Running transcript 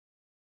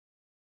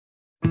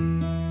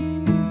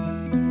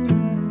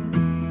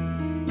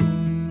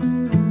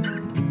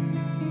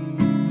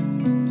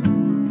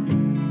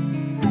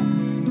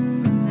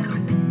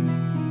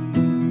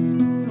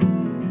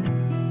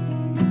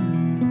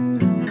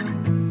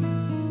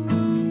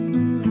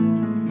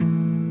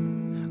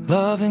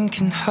Loving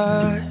can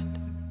hurt.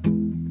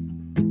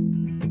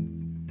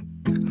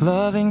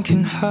 Loving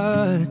can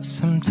hurt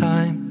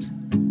sometimes,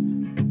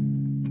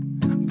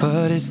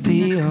 but it's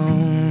the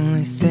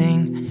only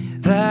thing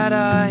that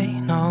I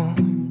know.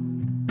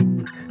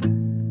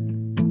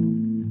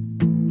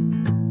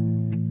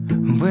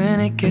 When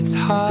it gets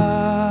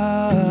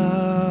hard,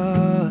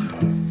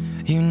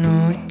 you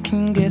know it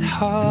can get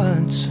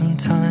hard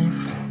sometimes.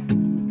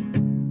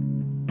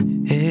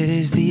 It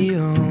is the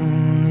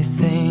only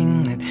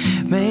thing that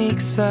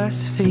makes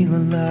us feel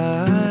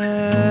alive.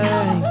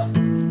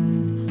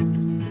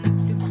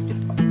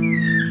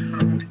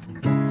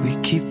 We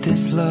keep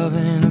this love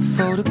in a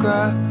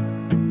photograph.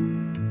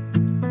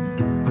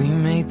 We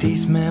made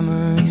these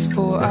memories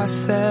for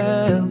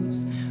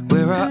ourselves,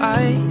 where our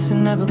eyes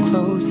are never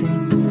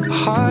closing,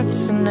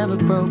 hearts are never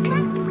broken,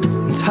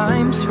 and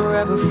time's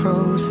forever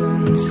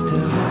frozen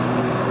still.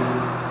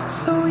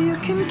 So you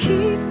can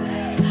keep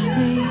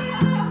me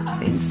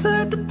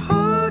inside the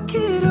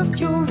pocket of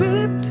your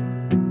ripped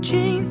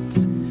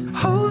jeans,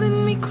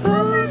 holding me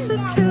closer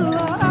till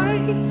our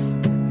eyes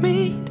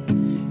meet.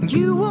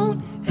 You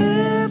won't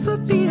ever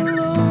be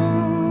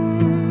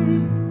alone.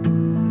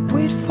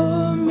 Wait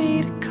for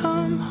me to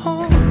come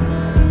home.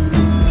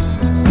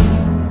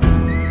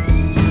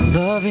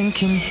 Loving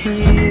can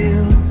heal.